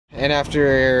And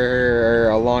after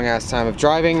a long ass time of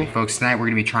driving, folks, tonight we're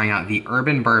gonna be trying out the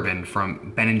Urban Bourbon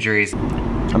from Ben & Jerry's.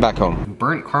 I'm back home.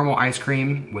 Burnt caramel ice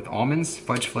cream with almonds,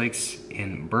 fudge flakes,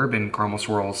 and bourbon caramel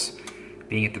swirls.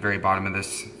 Being at the very bottom of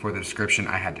this for the description,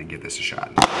 I had to give this a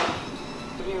shot.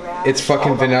 It's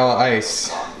fucking vanilla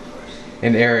ice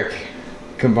and Erik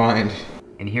combined.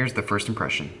 And here's the first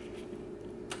impression.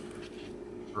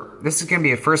 This is gonna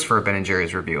be a first for a Ben &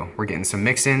 Jerry's review. We're getting some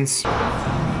mix-ins,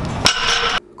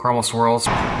 caramel swirls,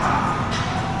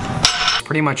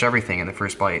 pretty much everything in the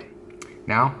first bite.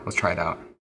 Now, let's try it out.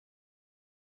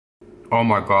 Oh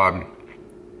my God.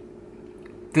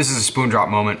 This is a spoon drop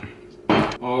moment.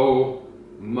 Oh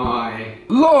my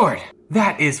Lord,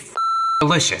 that is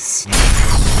delicious.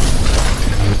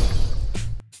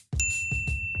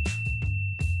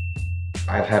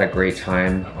 I've had a great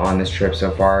time on this trip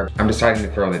so far. I'm deciding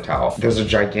to throw in the towel. There's a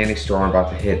gigantic storm about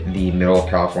to hit the middle of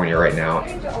California right now.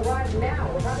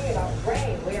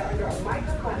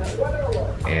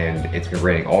 And it's been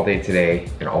raining all day today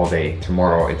and all day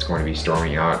tomorrow. It's going to be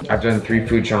storming out. I've done 3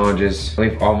 food challenges.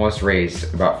 We've almost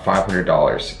raised about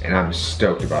 $500 and I'm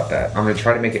stoked about that. I'm gonna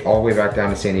try to make it all the way back down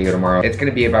to San Diego tomorrow. It's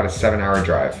gonna be about a 7-hour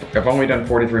drive. I've only done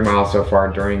 43 miles so far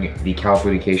during the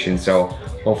Califood-A-Cation, so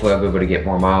hopefully I'll be able to get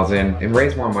more miles in and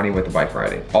raise more money with the bike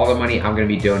riding. All the money I'm gonna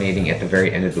be donating at the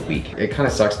very end of the week. It kind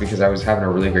of sucks because I was having a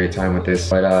really great time with this,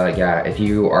 but yeah, if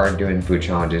you are doing food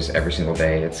challenges every single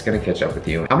day, it's gonna catch up with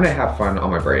you. I'm gonna have fun on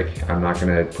my break. I'm not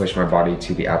gonna push my body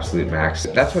to the absolute max.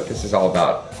 That's what this is all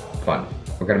about, fun.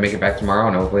 We're gonna make it back tomorrow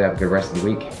and hopefully have a good rest of the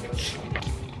week.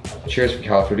 Cheers for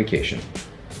Califood-A-Cation.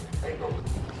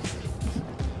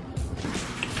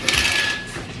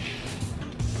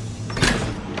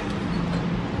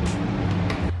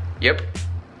 Yep,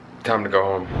 time to go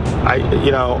home.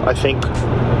 I think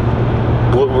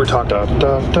what we're talking about.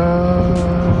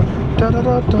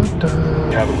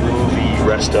 Have a groovy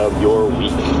rest of your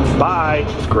week. Bye.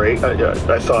 It's great.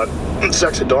 I thought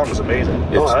Sex at Dawn was amazing.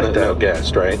 It's no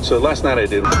guest, right? So last night I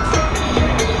did.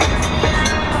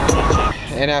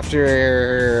 And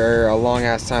after a long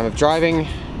ass time of driving,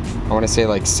 I want to say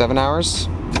like 7 hours,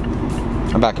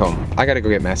 I'm back home. I gotta go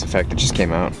get Mass Effect. It just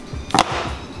came out.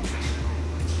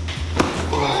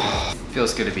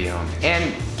 Feels good to be home.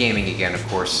 And gaming again, of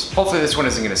course. Hopefully this one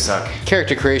isn't gonna suck.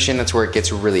 Character creation, that's where it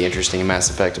gets really interesting in Mass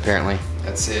Effect, apparently.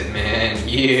 That's it, man,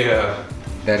 yeah.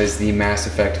 That is the Mass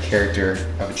Effect character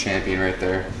of a champion right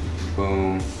there.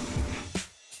 Boom.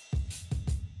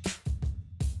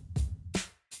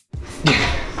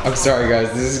 I'm sorry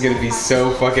guys, this is gonna be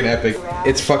so fucking epic.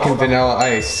 It's fucking vanilla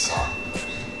ice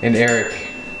and Erik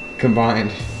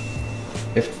combined.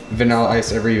 If vanilla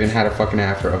ice ever even had a fucking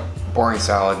afro. Boring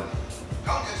salad.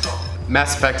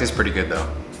 Mass Effect is pretty good though.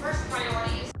 First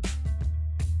priorities.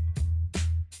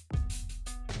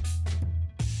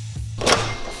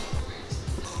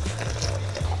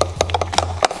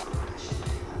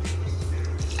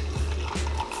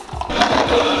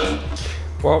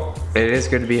 Well, it is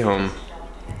good to be home.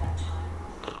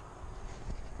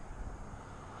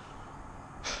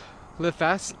 Live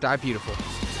fast, die beautiful.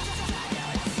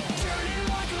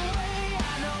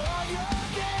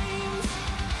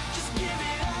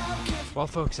 Well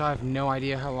folks, I have no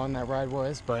idea how long that ride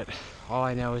was, but all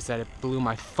I know is that it blew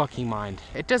my fucking mind.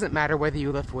 It doesn't matter whether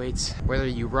you lift weights, whether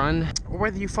you run, or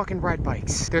whether you fucking ride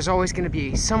bikes. There's always gonna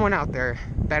be someone out there,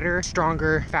 better,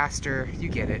 stronger, faster, you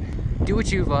get it. Do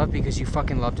what you love because you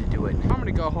fucking love to do it. I'm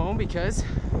gonna go home because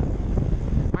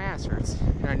my ass hurts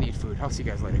and I need food. I'll see you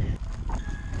guys later.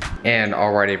 And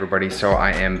alright everybody, so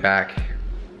I am back.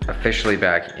 Officially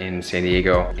back in San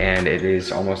Diego and it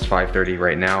is almost 5:30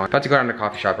 right now. I'm about to go down to the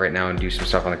coffee shop right now and do some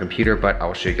stuff on the computer, but I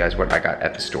will show you guys what I got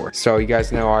at the store. So you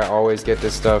guys know I always get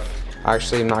this stuff.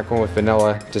 Actually, I'm not going with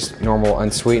vanilla, just normal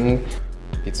unsweetened.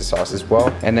 Pizza sauce as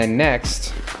well. And then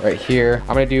next, right here,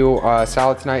 I'm gonna do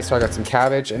salad tonight, so I got some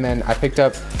cabbage, and then I picked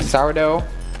up sourdough.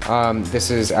 This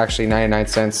is actually 99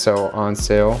 cents, so on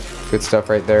sale. Good stuff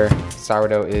right there.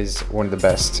 Sourdough is one of the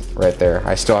best right there.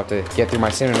 I still have to get through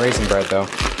my cinnamon raisin bread though.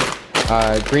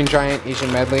 Green Giant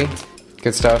Asian medley,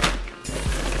 good stuff.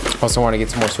 Also want to get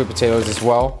some more sweet potatoes as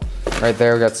well. Right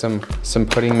there, we got some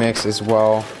pudding mix as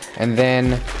well. And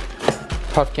then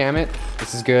puff gamut,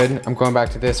 this is good. I'm going back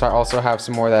to this. I also have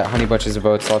some more of that honey bunches of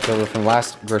oats left over from the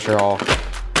last grocery haul,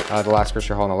 in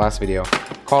the last video.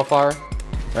 Cauliflower,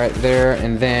 right there,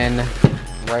 and then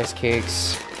rice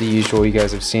cakes, the usual you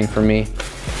guys have seen from me.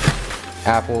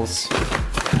 Apples.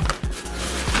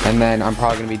 And then I'm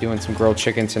probably gonna be doing some grilled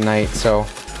chicken tonight, so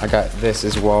I got this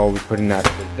as well. We're putting that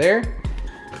there.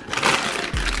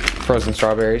 Frozen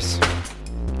strawberries.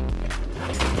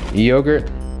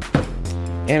 Yogurt.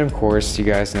 And of course, you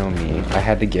guys know me, I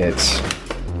had to get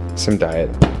some Diet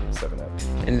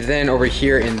 7-Up. And then over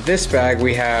here in this bag,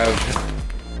 we have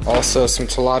also some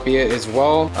tilapia as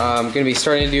well. I'm gonna be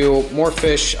starting to do more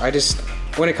fish.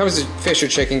 When it comes to fish or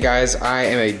chicken, guys, I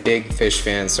am a big fish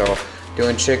fan, so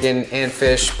doing chicken and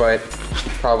fish, but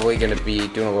probably gonna be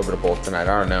doing a little bit of both tonight,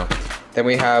 I don't know. Then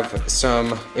we have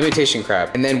some imitation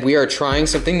crab. And then we are trying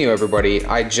something new, everybody.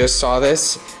 I just saw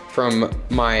this from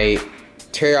my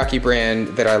teriyaki brand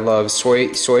that I love,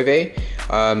 SOUNDCLOUD.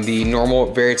 The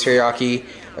normal very teriyaki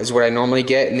is what I normally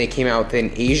get, and they came out with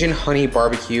an Asian honey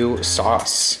barbecue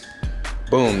sauce.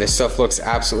 Boom, this stuff looks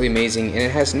absolutely amazing, and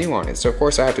it has new on it, so of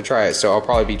course I have to try it. So I'll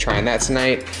probably be trying that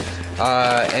tonight.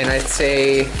 And I'd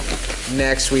say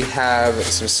next we have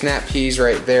some snap peas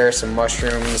right there, some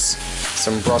mushrooms,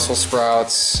 some Brussels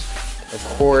sprouts, of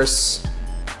course,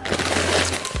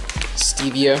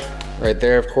 stevia right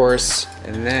there, of course,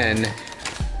 and then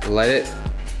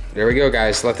there we go,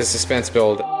 guys, let the suspense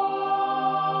build.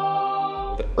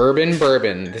 The Urban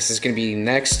Bourbon, this is gonna be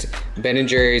next Ben &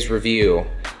 Jerry's review.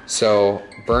 So,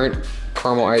 burnt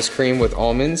caramel ice cream with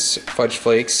almonds, fudge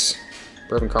flakes,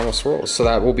 bourbon caramel swirls. So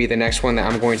that will be the next one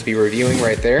that I'm going to be reviewing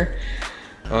right there.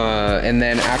 And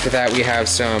then after that, we have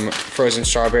some frozen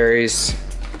strawberries.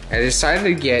 I decided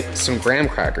to get some graham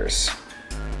crackers.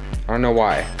 I don't know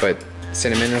why, but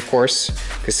cinnamon, of course,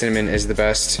 because cinnamon is the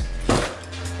best.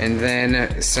 And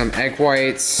then some egg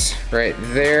whites right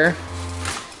there.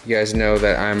 You guys know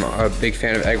that I'm a big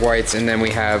fan of egg whites. And then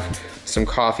we have some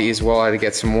coffee as well. I had to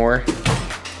get some more.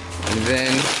 And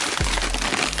then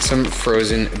some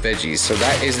frozen veggies. So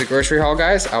that is the grocery haul,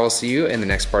 guys. I will see you in the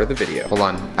next part of the video. Hold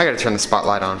on, I gotta turn the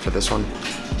spotlight on for this one.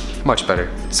 Much better.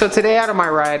 So today out of my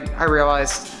ride, I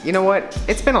realized, you know what?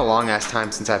 It's been a long ass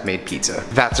time since I've made pizza.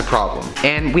 That's a problem.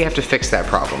 And we have to fix that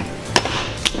problem.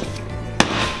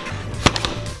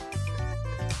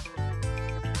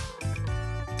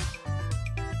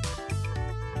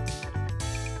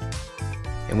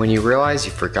 And when you realize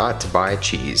you forgot to buy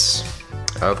cheese,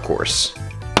 of course.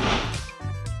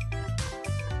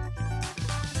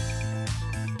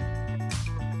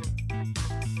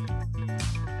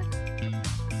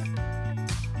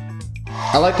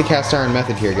 I like the cast iron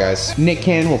method here, guys. Nick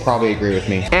Can will probably agree with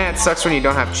me. And it sucks when you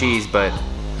don't have cheese, but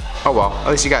oh well,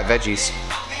 at least you got veggies.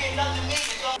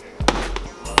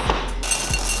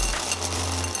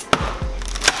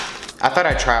 I thought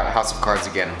I'd try out House of Cards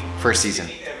again, first season.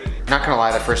 Not gonna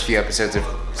lie, the first few episodes have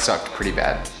sucked pretty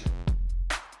bad.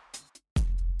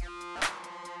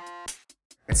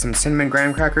 And some cinnamon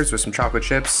graham crackers with some chocolate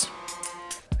chips.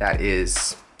 That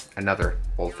is another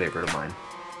old favorite of mine.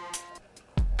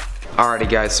 Alrighty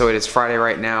guys, so it is Friday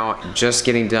right now. Just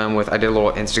getting done with, I did a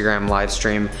little Instagram live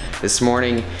stream this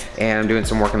morning, and I'm doing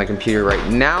some work on the computer right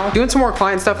now. Doing some more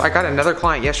client stuff. I got another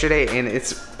client yesterday, and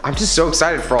I'm just so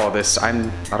excited for all of this. I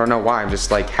don't know why, I'm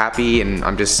just like happy, and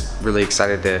I'm just really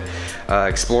excited to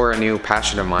explore a new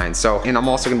passion of mine. So, and I'm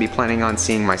also gonna be planning on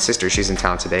seeing my sister. She's in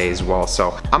town today as well.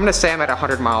 So I'm gonna say I'm at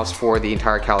 100 miles for the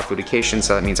entire Califood-A-Cation,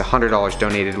 so that means $100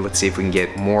 donated. Let's see if we can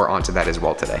get more onto that as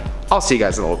well today. I'll see you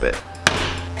guys in a little bit.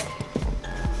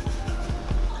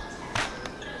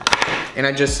 And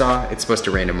I just saw it's supposed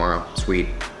to rain tomorrow. Sweet.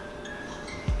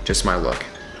 Just my luck.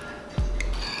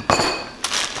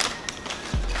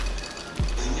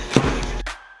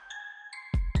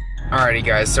 Alrighty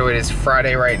guys, so it is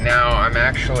Friday right now. I'm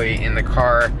actually in the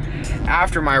car.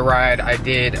 After my ride, I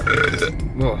did,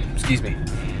 whoa, excuse me.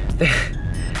 I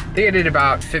think I did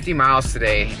about 50 miles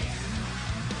today.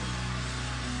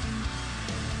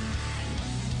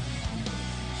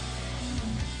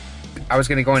 I was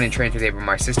gonna go in and train today, but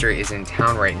my sister is in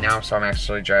town right now, so I'm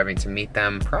actually driving to meet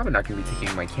them. Probably not gonna be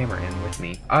taking my camera in with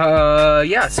me.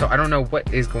 Yeah, so I don't know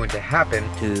what is going to happen.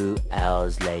 2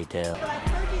 hours later.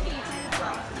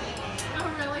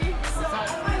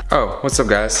 Oh, what's up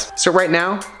guys? So right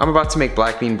now, I'm about to make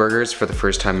black bean burgers for the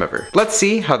first time ever. Let's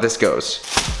see how this goes.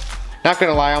 Not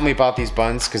gonna lie, I only bought these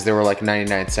buns because they were like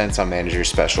 99 cents on Manager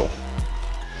Special.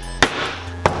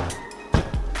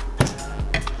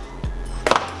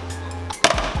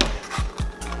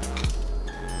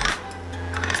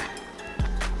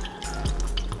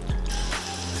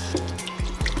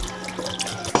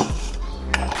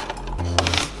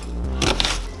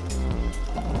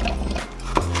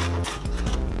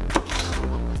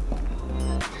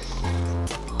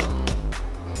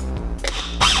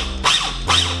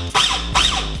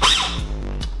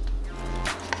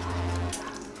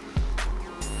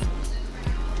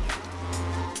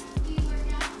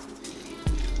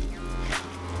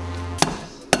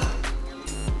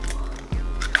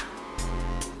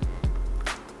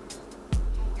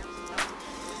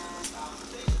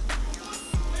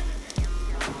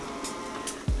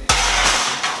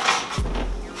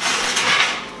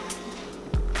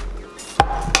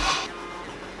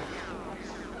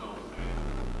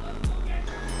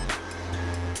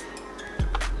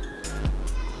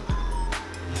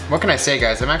 What can I say,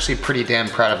 guys? I'm actually pretty damn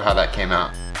proud of how that came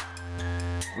out.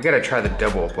 We gotta try the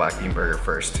double black bean burger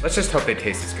first. Let's just hope they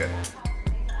taste as good.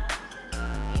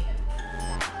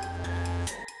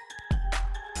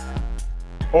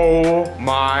 Oh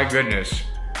my goodness.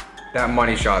 That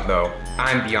money shot though.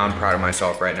 I'm beyond proud of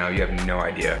myself right now. You have no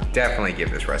idea. Definitely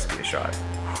give this recipe a shot.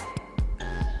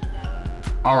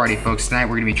 Alrighty folks, tonight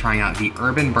we're gonna be trying out the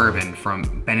Urban Bourbon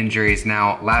from Ben & Jerry's.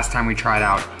 Now, last time we tried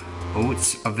out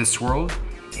Oats of this world,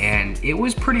 and it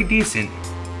was pretty decent,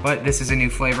 but this is a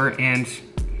new flavor, and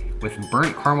with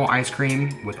burnt caramel ice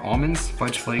cream with almonds,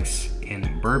 fudge flakes,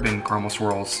 and bourbon caramel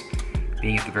swirls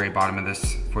being at the very bottom of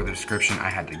this for the description, I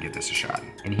had to give this a shot.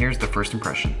 And here's the first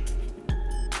impression.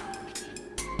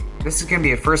 This is gonna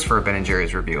be a first for a Ben &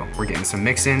 Jerry's review. We're getting some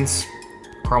mix-ins,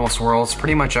 caramel swirls,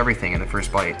 pretty much everything in the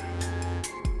first bite.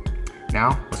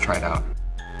 Now, let's try it out.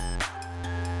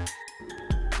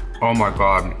 Oh my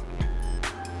God.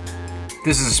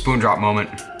 This is a spoon drop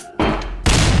moment.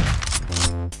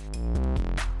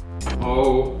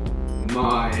 Oh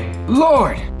my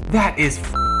Lord, that is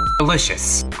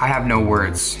delicious. I have no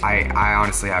words. I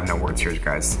honestly have no words here,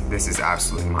 guys. This is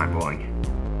absolutely mind-blowing.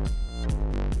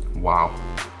 Wow.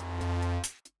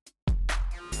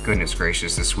 Goodness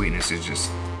gracious, the sweetness is just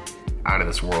out of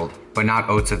this world, but not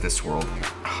oats of this world.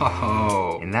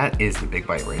 Oh, and that is the big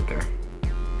bite right there.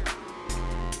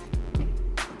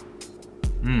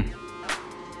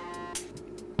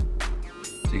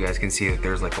 So you guys can see that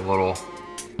there's like a little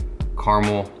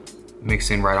caramel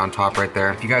mix-in right on top right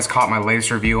there. If you guys caught my latest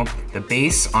review, the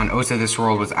base on Oats of this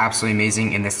world was absolutely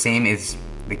amazing, and the same is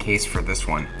the case for this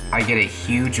one. I get a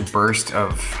huge burst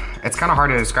of, it's kind of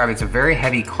hard to describe, it's a very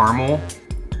heavy caramel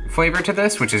flavor to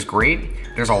this, which is great.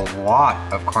 There's a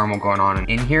lot of caramel going on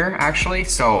in here actually,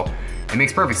 so it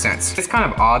makes perfect sense. It's kind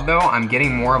of odd though, I'm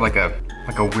getting more of like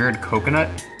a weird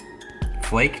coconut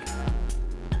flake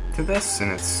to this,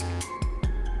 and it's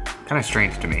kind of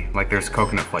strange to me. Like there's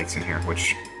coconut flakes in here,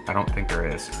 which I don't think there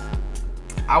is.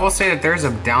 I will say that there's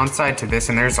a downside to this,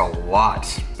 and there's a lot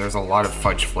of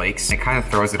fudge flakes. It kind of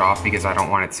throws it off because I don't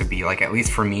want it to be like, at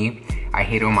least for me, I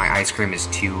hate when my ice cream is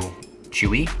too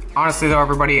chewy. Honestly though,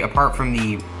 everybody, apart from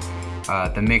the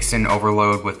mix-in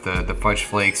overload with the fudge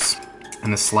flakes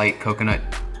and the slight coconut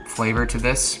flavor to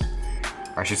this,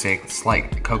 or I should say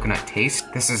slight coconut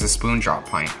taste, this is a spoon drop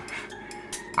pint.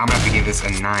 I'm gonna have to give this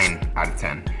a 9 out of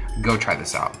 10. Go try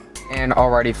this out. And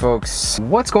alrighty folks,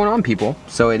 what's going on people?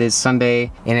 So it is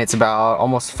Sunday and it's about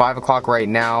almost 5 o'clock right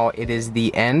now. It is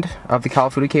the end of the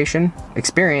Califood-A-Cation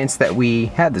experience that we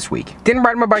had this week. Didn't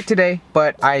ride my bike today,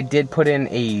 but I did put in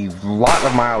a lot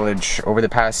of mileage over the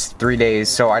past 3 days,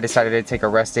 so I decided to take a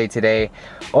rest day today.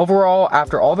 Overall,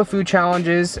 after all the food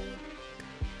challenges,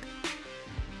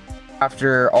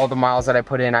 after all the miles that I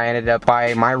put in, I ended up,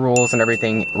 by my rules and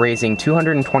everything, raising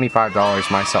 $225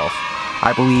 myself.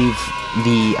 I believe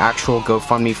the actual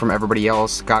GoFundMe from everybody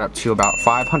else got up to about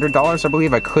 $500, I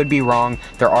believe. I could be wrong.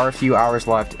 There are a few hours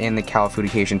left in the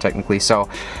Califood-A-Cation technically, so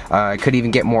I could even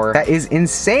get more. That is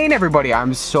insane, everybody.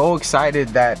 I'm so excited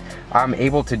that I'm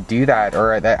able to do that,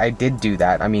 or that I did do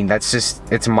that. I mean, that's just,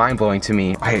 it's mind-blowing to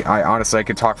me. I honestly, I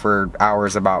could talk for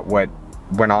hours about what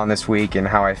went on this week and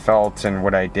how I felt and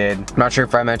what I did. I'm not sure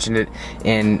if I mentioned it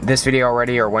in this video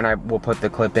already or when I will put the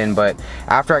clip in, but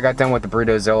after I got done with the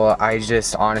Burritozilla, I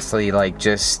just honestly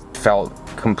just felt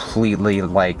completely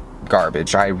like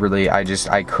garbage.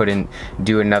 I couldn't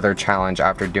do another challenge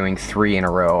after doing 3 in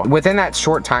a row. Within that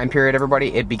short time period,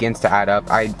 everybody, it begins to add up.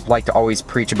 I like to always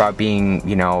preach about being,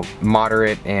 you know,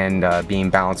 moderate and being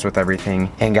balanced with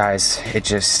everything. And guys,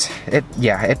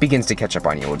 it begins to catch up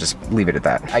on you. We'll just leave it at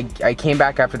that. I came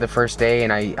back after the first day,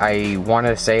 and I want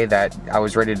to say that I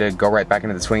was ready to go right back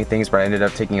into the swing of things, but I ended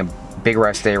up taking a big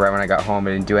rest day right when I got home.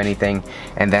 I didn't do anything,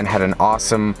 and then had an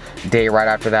awesome day right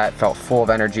after that. Felt full of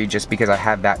energy just because I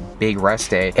had that big rest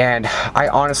day, and I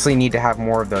honestly need to have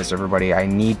more of those, everybody. I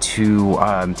need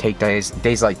to take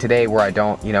days like today where I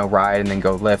don't, you know, ride and then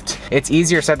go lift. It's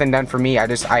easier said than done for me.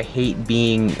 I hate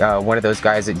being one of those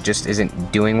guys that just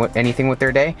isn't doing anything with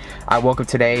their day. I woke up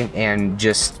today and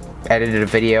just edited a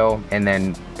video and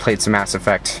then played some Mass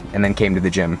Effect and then came to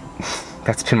the gym.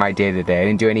 That's been my day today. I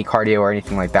didn't do any cardio or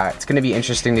anything like that. It's gonna be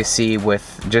interesting to see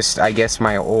with just, I guess,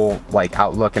 my whole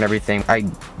outlook and everything. I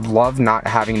love not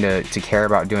having to care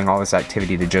about doing all this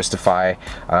activity to justify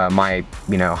my,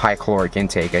 you know, high caloric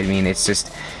intake. I mean, it's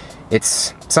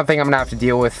something I'm gonna have to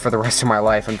deal with for the rest of my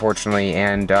life, unfortunately,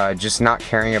 and just not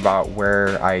caring about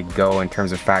where I go in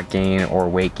terms of fat gain or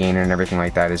weight gain and everything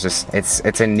like that is just, it's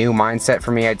a new mindset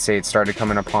for me. I'd say it started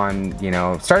coming upon, you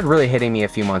know, started really hitting me a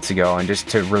few months ago, and just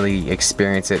to really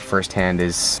experience it firsthand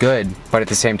is good. But at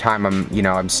the same time,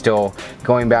 I'm still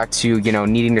going back to, you know,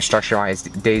 needing to structure my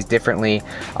days differently.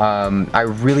 I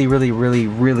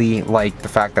really like the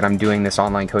fact that I'm doing this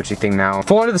online coaching thing now.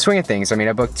 Full into the swing of things. I mean,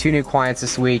 I booked 2 new clients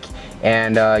this week,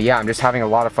 and yeah, I'm just having a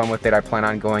lot of fun with it. I plan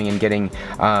on going and getting,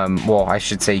 well, I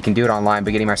should say you can do it online,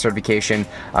 but getting my certification,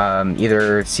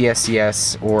 either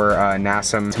CSCS or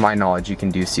NASM. To my knowledge, you can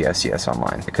do CSCS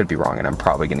online. I could be wrong, and I'm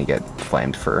probably gonna get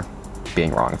flamed for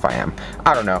being wrong if I am.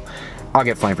 I don't know. I'll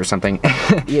get flamed for something.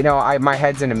 You know, my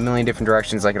head's in a million different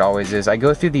directions like it always is. I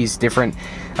go through these different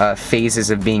phases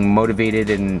of being motivated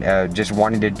and just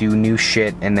wanting to do new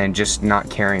shit and then just not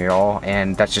caring at all,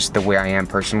 and that's just the way I am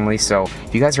personally. So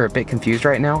if you guys are a bit confused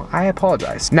right now, I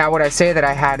apologize. Now, would I say that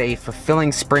I had a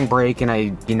fulfilling spring break and I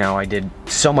did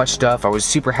so much stuff, I was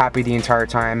super happy the entire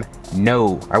time?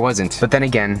 No, I wasn't. But then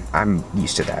again, I'm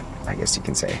used to that, I guess you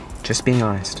can say. Just being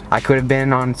honest. I could have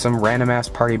been on some random ass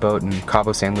party boat in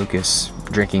Cabo San Lucas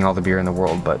drinking all the beer in the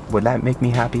world, but would that make me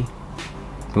happy?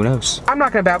 Who knows? I'm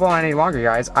not gonna babble on any longer,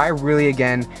 guys. I really,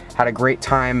 again, had a great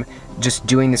time just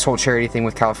doing this whole charity thing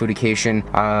with Califood-A-Cation.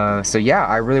 So yeah,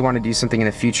 I really want to do something in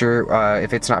the future.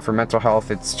 If it's not for mental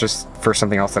health, it's just for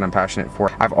something else that I'm passionate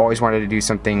for. I've always wanted to do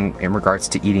something in regards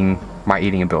to my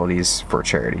eating abilities for a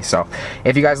charity. So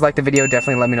if you guys liked the video,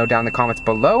 definitely let me know down in the comments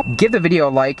below. Give the video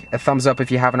a like, a thumbs up if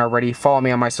you haven't already. Follow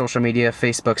me on my social media,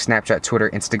 Facebook, Snapchat,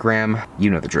 Twitter, Instagram. You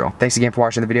know the drill. Thanks again for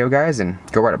watching the video, guys, and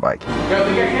go ride a bike. You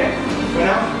don't think I can? Go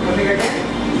now? You don't think I can?